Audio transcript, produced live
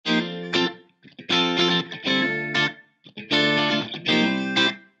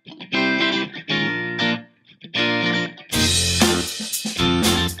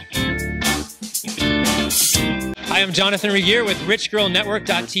am Jonathan Regier with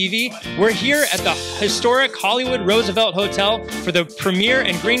Network.tv. We're here at the historic Hollywood Roosevelt Hotel for the premiere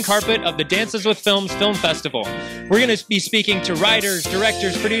and green carpet of the Dances with Films Film Festival. We're going to be speaking to writers,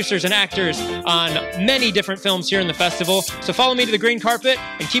 directors, producers, and actors on many different films here in the festival. So follow me to the green carpet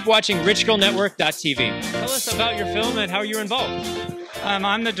and keep watching Network.tv. Tell us about your film and how you're involved.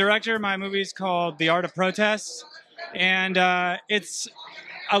 I'm the director. My movie's called The Art of Protest, and it's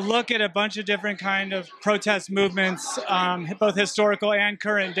a look at a bunch of different kind of protest movements, both historical and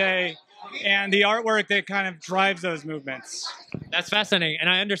current day, and the artwork that kind of drives those movements. That's fascinating, and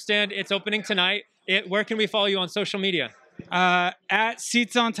I understand it's opening tonight. Where can we follow you on social media? At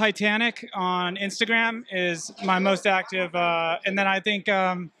Seats on Titanic on Instagram is my most active, and then I think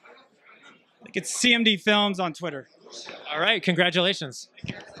it's CMD Films on Twitter. All right, congratulations.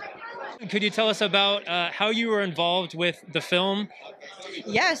 Could you tell us about how you were involved with the film?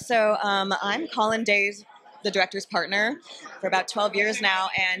 Yeah, so I'm Colin Day's the director's partner for about 12 years now,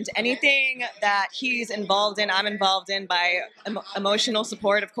 and anything that he's involved in, I'm involved in by emotional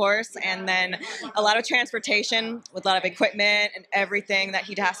support, of course, and then a lot of transportation with a lot of equipment and everything that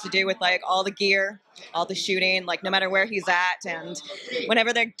he has to do with like all the gear, all the shooting, like no matter where he's at. And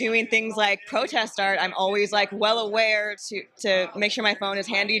whenever they're doing things like protest art, I'm always like well aware to make sure my phone is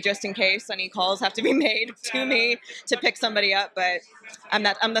handy just in case any calls have to be made to me to pick somebody up. But I'm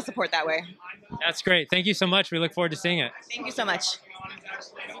the support that way. That's great. Thank you so much. We look forward to seeing it. Thank you so much.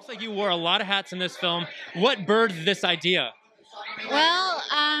 It looks like you wore a lot of hats in this film. What birthed this idea? Well,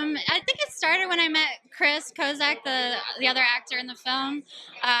 I think it started when I met Chris Kozak, the other actor in the film.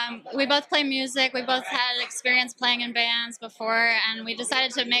 We both play music. We both had experience playing in bands before, and we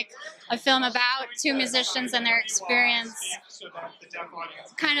decided to make a film about two musicians and their experience,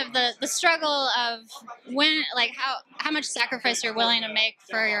 kind of the struggle of how much sacrifice you're willing to make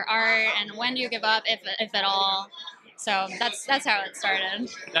for your art, and when do you give up, if at all. So that's how it started.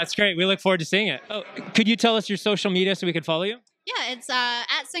 That's great. We look forward to seeing it. Oh, could you tell us your social media so we could follow you? Yeah, it's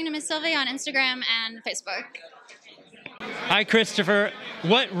at Sing to Miss Sylvie on Instagram and Facebook. Hi, Christopher.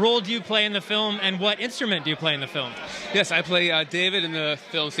 What role do you play in the film, and what instrument do you play in the film? Yes, I play David in the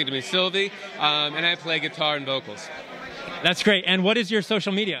film Sing to Miss Sylvie, and I play guitar and vocals. That's great. And what is your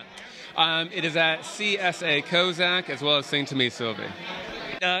social media? It is at CSA Kozak as well as Sing to Miss Sylvie.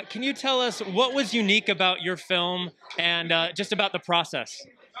 Can you tell us what was unique about your film and just about the process?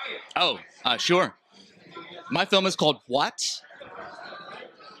 Oh, sure. My film is called What?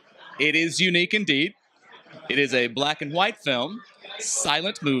 It is unique indeed. It is a black and white film,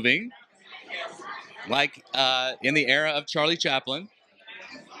 silent moving, like in the era of Charlie Chaplin.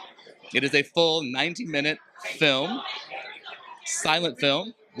 It is a full 90-minute film, silent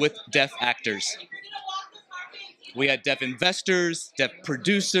film with deaf actors. We had deaf investors, deaf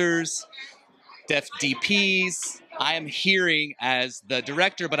producers, deaf DPs. I am hearing as the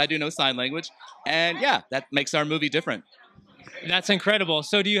director, but I do know sign language. And yeah, that makes our movie different. That's incredible.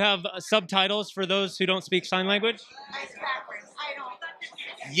 So do you have subtitles for those who don't speak sign language?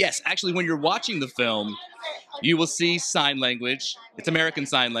 Yes, actually, when you're watching the film, you will see sign language. It's American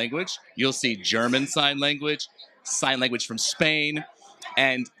Sign Language. You'll see German sign language from Spain,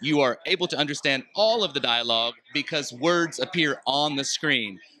 and you are able to understand all of the dialogue because words appear on the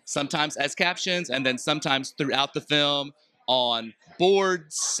screen, sometimes as captions, and then sometimes throughout the film on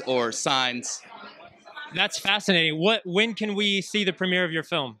boards or signs. That's fascinating. When can we see the premiere of your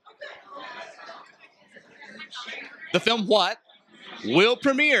film? The film What will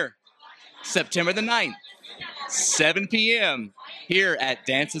premiere September the 9th, 7 p.m. here at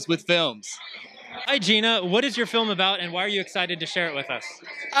Dances with Films. Hi, Gina. What is your film about, and why are you excited to share it with us?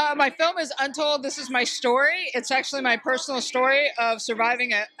 My film is Untold. This is my story. It's actually my personal story of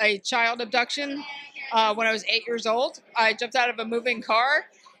surviving a child abduction when I was 8 years old. I jumped out of a moving car,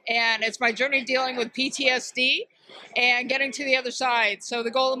 and it's my journey dealing with PTSD and getting to the other side. So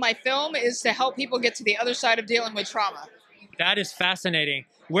the goal of my film is to help people get to the other side of dealing with trauma. That is fascinating.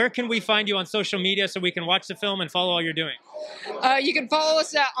 Where can we find you on social media so we can watch the film and follow all you're doing? You can follow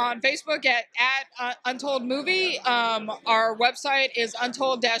us on Facebook at Untold Movie. Our website is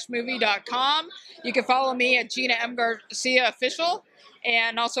untold-movie.com. You can follow me at Gina M. Garcia Official,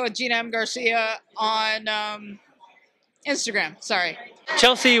 and also at Gina M. Garcia on Instagram. Sorry.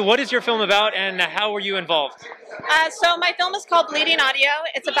 Chelsea, what is your film about, and how were you involved? So my film is called Bleeding Audio.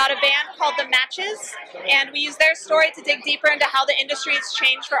 It's about a band called The Matches, and we use their story to dig deeper into how the industry has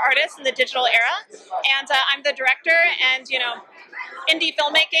changed for artists in the digital era. And I'm the director, and indie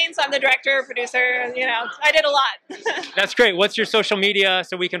filmmaking. So I'm the director, producer, you know, I did a lot. That's great. What's your social media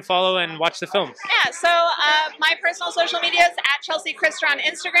so we can follow and watch the films? Yeah, so my personal social media is at Chelsea Christer on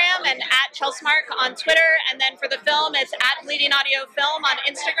Instagram and at Chelsmark on Twitter. And then for the film, it's at Bleeding Audio Film on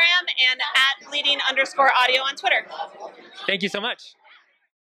Instagram and at Bleeding_audio on Twitter. Thank you so much.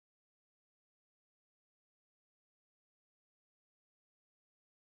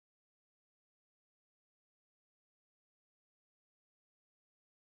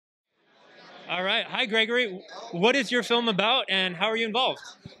 All right. Hi, Gregory. What is your film about and how are you involved?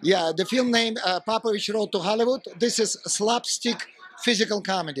 Yeah, the film name Popovich Road to Hollywood. This is slapstick physical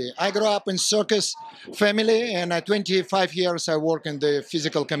comedy. I grew up in circus family, and at 25 years I work in the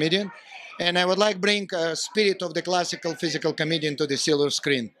physical comedian. And I would like to bring spirit of the classical physical comedian to the silver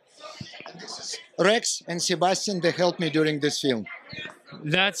screen. Rex and Sebastian, they helped me during this film.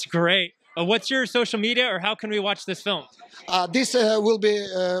 That's great. What's your social media or how can we watch this film? This will be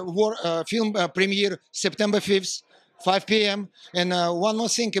film premiere September 5th, 5 p.m. And one more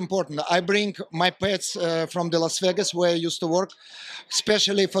thing important, I bring my pets from the Las Vegas where I used to work,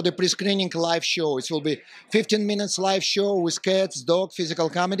 especially for the pre-screening live show. It will be 15 minutes live show with cats, dog, physical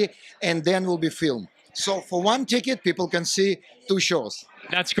comedy, and then will be film. So for one ticket, people can see 2 shows.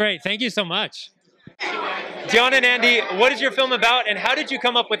 That's great. Thank you so much. John and Andy, what is your film about and how did you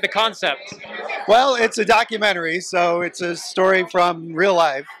come up with the concept? Well, it's a documentary, so it's a story from real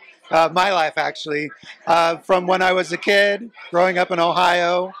life, my life actually, from when I was a kid, growing up in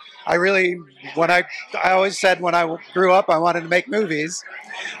Ohio. I always said when I grew up I wanted to make movies,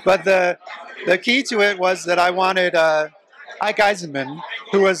 but the key to it was that I wanted Ike Eisenman,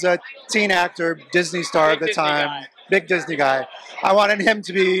 who was a teen actor, Disney star at the time, big Disney guy. I wanted him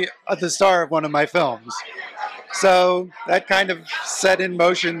to be the star of one of my films. So that kind of set in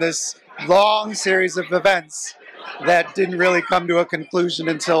motion this long series of events that didn't really come to a conclusion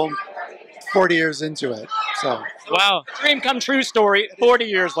until 40 years into it. So wow, dream come true story 40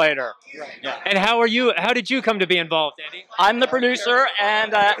 years later. Yeah. And how did you come to be involved, Andy? I'm the producer,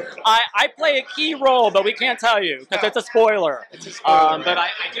 and I play a key role, but we can't tell you because it's a spoiler. But I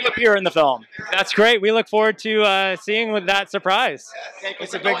do appear in the film. That's great. We look forward to seeing with that surprise.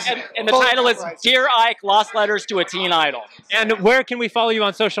 It's a big, and the title is Dear Ike, Lost Letters to a Teen Idol. And where can we follow you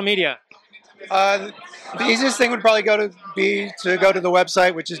on social media? The easiest thing would probably be to go to the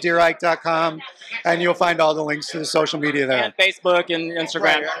website, which is dearike.com, and you'll find all the links to the social media there. And Facebook and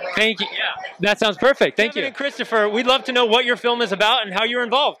Instagram. Right. Thank you. Yeah, that sounds perfect. Thank you. And Christopher, we'd love to know what your film is about and how you're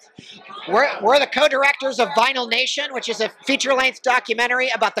involved. We're the co-directors of Vinyl Nation, which is a feature-length documentary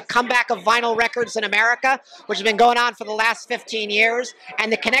about the comeback of vinyl records in America, which has been going on for the last 15 years,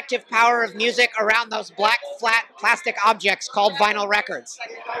 and the connective power of music around those black, flat, plastic objects called vinyl records.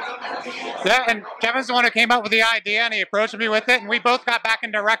 Yeah, and Kevin's the one who came up with the idea, and he approached me with it, and we both got back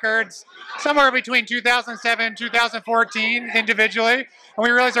into records somewhere between 2007 and 2014 individually, and we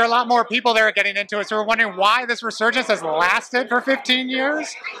realized there are a lot more people that are getting into it, so we're wondering why this resurgence has lasted for 15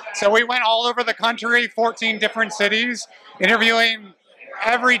 years. So we went all over the country, 14 different cities, interviewing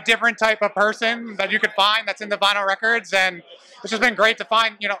every different type of person that you could find that's in the vinyl records, and it's just been great to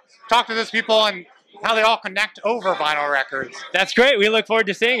find, talk to those people and how they all connect over vinyl records. That's great. We look forward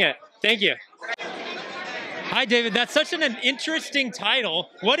to seeing it. Thank you. Hi, David. That's such an interesting title.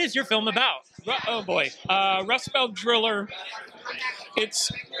 What is your film about? Oh boy, Rust Belt Driller.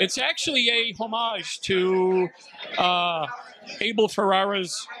 It's actually a homage to Abel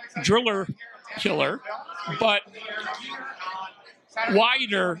Ferrara's Driller Killer, but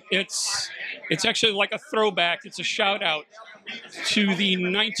wider. It's actually like a throwback. It's a shout out to the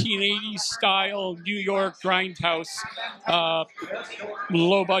 1980s style New York grindhouse,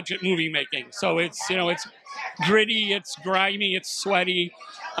 low budget movie making. So it's gritty, it's grimy, it's sweaty,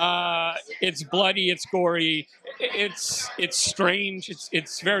 it's bloody, it's gory, it's strange,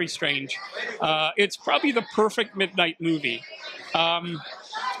 it's very strange. It's probably the perfect midnight movie,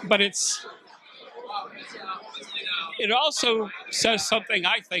 but it also says something,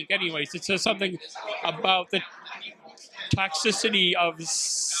 I think, anyways. It says something about the toxicity of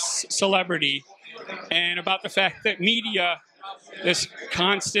celebrity and about the fact that media, this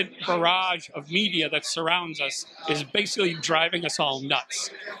constant barrage of media that surrounds us, is basically driving us all nuts.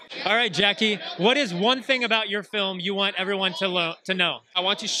 All right, Jackie, what is one thing about your film you want everyone to know? I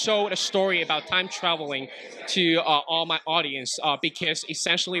want to show a story about time traveling to all my audience because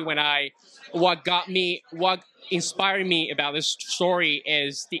essentially what inspired me about this story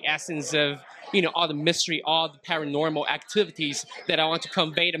is the essence of all the mystery, all the paranormal activities that I want to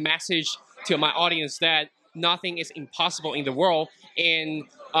convey the message to my audience that nothing is impossible in the world. And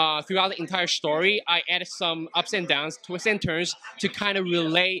throughout the entire story, I added some ups and downs, twists and turns to kind of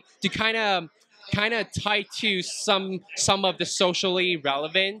relate, to kind of tie to some of the socially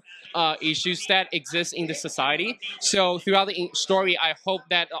relevant issues that exist in the society. So throughout the story, I hope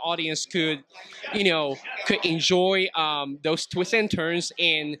that the audience could enjoy those twists and turns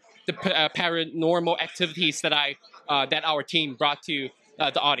and the paranormal activities that that our team brought to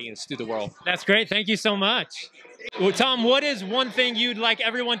the audience, to the world. That's great. Thank you so much. Well, Tom, what is one thing you'd like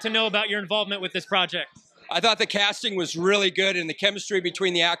everyone to know about your involvement with this project? I thought the casting was really good and the chemistry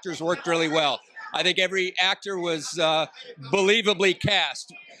between the actors worked really well. I think every actor was believably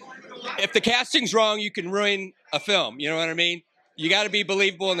cast. If the casting's wrong, you can ruin a film. You know what I mean? You got to be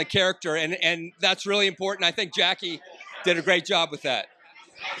believable in the character, and that's really important. I think Jackie did a great job with that.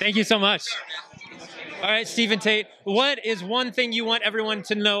 Thank you so much. All right, Stephen Tate, what is one thing you want everyone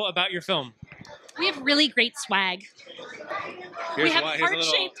to know about your film? We have really great swag. We have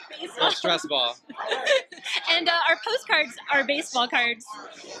heart-shaped baseball. Stress ball. And our postcards are baseball cards.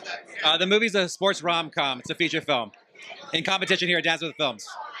 The movie's a sports rom-com. It's a feature film. In competition here at Dance with Films.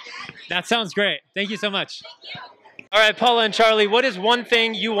 That sounds great. Thank you so much. All right, Paula and Charlie, what is one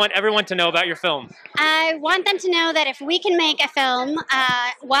thing you want everyone to know about your film? I want them to know that if we can make a film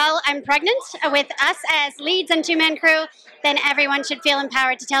while I'm pregnant with us as leads and two-man crew, then everyone should feel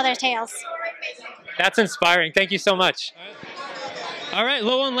empowered to tell their tales. That's inspiring. Thank you so much. All right,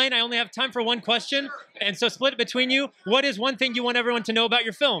 Lowell and Lane, I only have time for one question, and so split it between you. What is one thing you want everyone to know about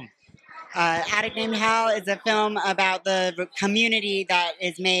your film? Addict Named Hal is a film about the community that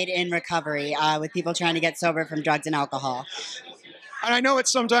is made in recovery with people trying to get sober from drugs and alcohol. And I know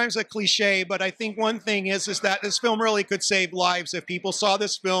it's sometimes a cliche, but I think one thing is that this film really could save lives if people saw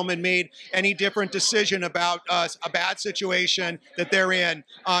this film and made any different decision about a bad situation that they're in.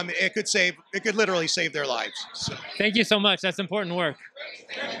 It could literally save their lives. So. Thank you so much. That's important work.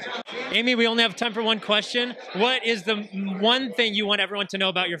 Amy, we only have time for one question. What is the one thing you want everyone to know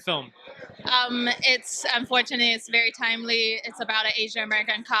about your film? It's unfortunate. It's very timely. It's about an Asian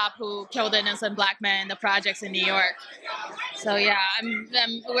American cop who killed innocent black men in the projects in New York. So yeah,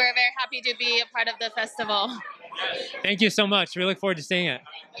 we're very happy to be a part of the festival. Thank you so much. We look forward to seeing it.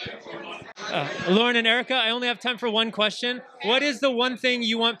 Lauren and Erica, I only have time for one question. What is the one thing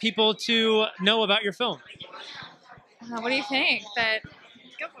you want people to know about your film? What do you think? That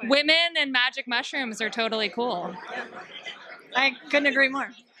women and magic mushrooms are totally cool. I couldn't agree more.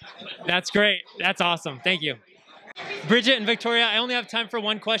 That's great. That's awesome. Thank you. Bridget and Victoria, I only have time for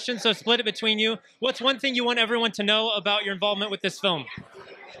one question, so split it between you. What's one thing you want everyone to know about your involvement with this film?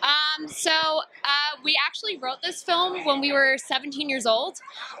 We actually wrote this film when we were 17 years old.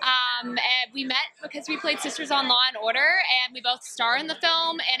 And we met because we played sisters on Law and Order, and we both star in the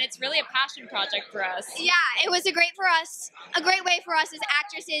film, and it's really a passion project for us. Yeah, it was a great way for us as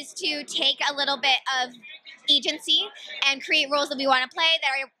actresses to take a little bit of agency and create roles that we want to play that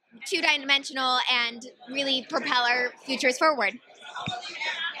are two-dimensional and really propel our futures forward.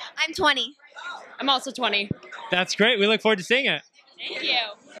 I'm 20. I'm also 20. That's great. We look forward to seeing it. Thank you.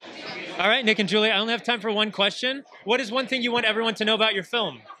 All right, Nick and Julie, I only have time for one question. What is one thing you want everyone to know about your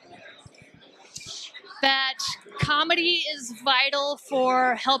film? That comedy is vital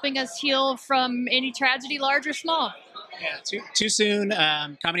for helping us heal from any tragedy, large or small. Yeah, too soon.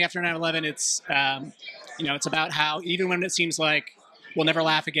 Comedy after 9/11. It's it's about how even when it seems like we'll never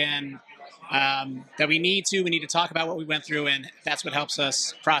laugh again, that we need to talk about what we went through, and that's what helps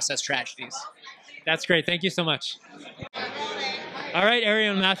us process tragedies. That's great. Thank you so much. All right, Ari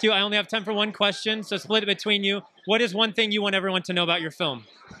and Matthew, I only have time for one question, so split it between you. What is one thing you want everyone to know about your film?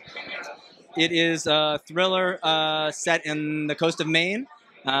 It is a thriller set in the coast of Maine,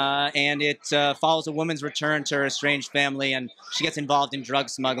 and it follows a woman's return to her estranged family, and she gets involved in drug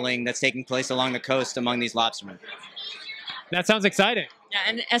smuggling that's taking place along the coast among these lobstermen. That sounds exciting. Yeah,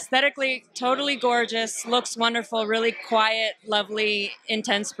 and aesthetically totally gorgeous, looks wonderful, really quiet, lovely,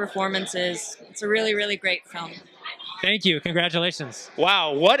 intense performances. It's a really, really great film. Thank you. Congratulations.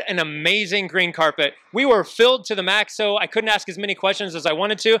 Wow, what an amazing green carpet. We were filled to the max, so I couldn't ask as many questions as I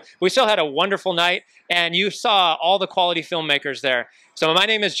wanted to. We still had a wonderful night, and you saw all the quality filmmakers there. So my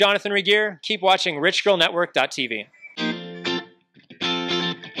name is Jonathan Regier. Keep watching richgirlnetwork.tv.